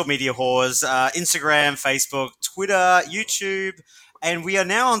 We're social media whores. Instagram, Facebook, Twitter, YouTube. And we are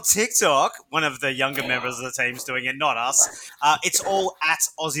now on TikTok. One of the younger members of the team's doing it, not us. It's all at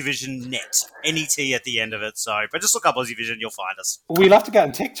AussieVision Net. N-E-T at the end of it. But just look up AussieVision, you'll find us. We'll have to get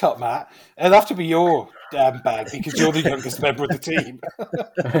on TikTok, Matt. It'll have to be your bag because you're the youngest member of the team.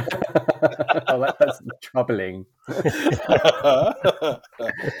 Oh, that's troubling.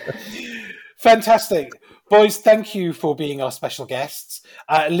 Fantastic. Boys, thank you for being our special guests.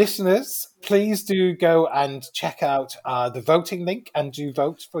 Listeners, please do go and check out the voting link and do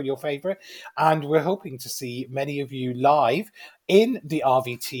vote for your favourite. And we're hoping to see many of you live in the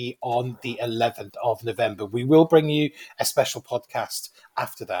RVT on the 11th of November. We will bring you a special podcast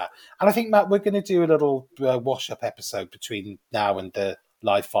after that. And I think, Matt, we're going to do a little wash-up episode between now and the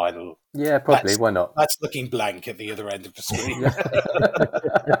live final. Yeah, probably. Why not? That's looking blank at the other end of the screen.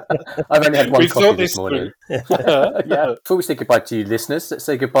 I've only had one coffee this morning. Yeah. Before we say goodbye to you listeners, let's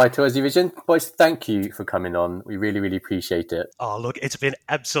say goodbye to AussieVision. Boys, thank you for coming on. We really, really appreciate it. Oh, look, it's been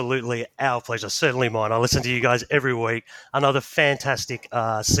absolutely our pleasure. Certainly mine. I listen to you guys every week. Another fantastic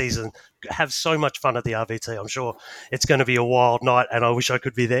season. Have so much fun at the RVT. I'm sure it's going to be a wild night, and I wish I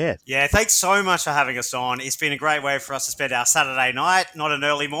could be there. Yeah, thanks so much for having us on. It's been a great way for us to spend our Saturday night, not an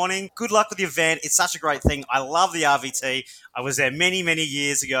early morning. Good luck with the event. It's such a great thing. I love the RVT. I was there many, many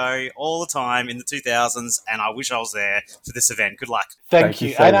years ago, all the time in the 2000s, and I wish I was there for this event. Good luck. Thank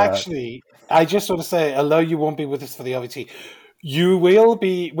you. So And much. actually, I just want to say, although you won't be with us for the RVT, you will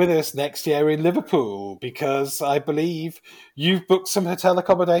be with us next year in Liverpool, because I believe you've booked some hotel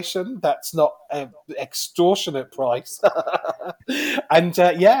accommodation that's not an extortionate price. And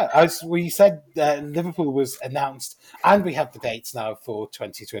as we said, Liverpool was announced, and we have the dates now for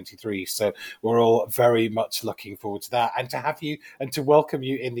 2023. So we're all very much looking forward to that, and to have you and to welcome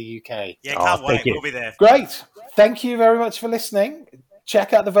you in the UK. Yeah, can't wait. thank you. We'll be there. Great. Thank you very much for listening.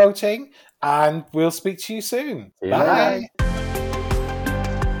 Check out the voting, and we'll speak to you soon. See you Bye. later.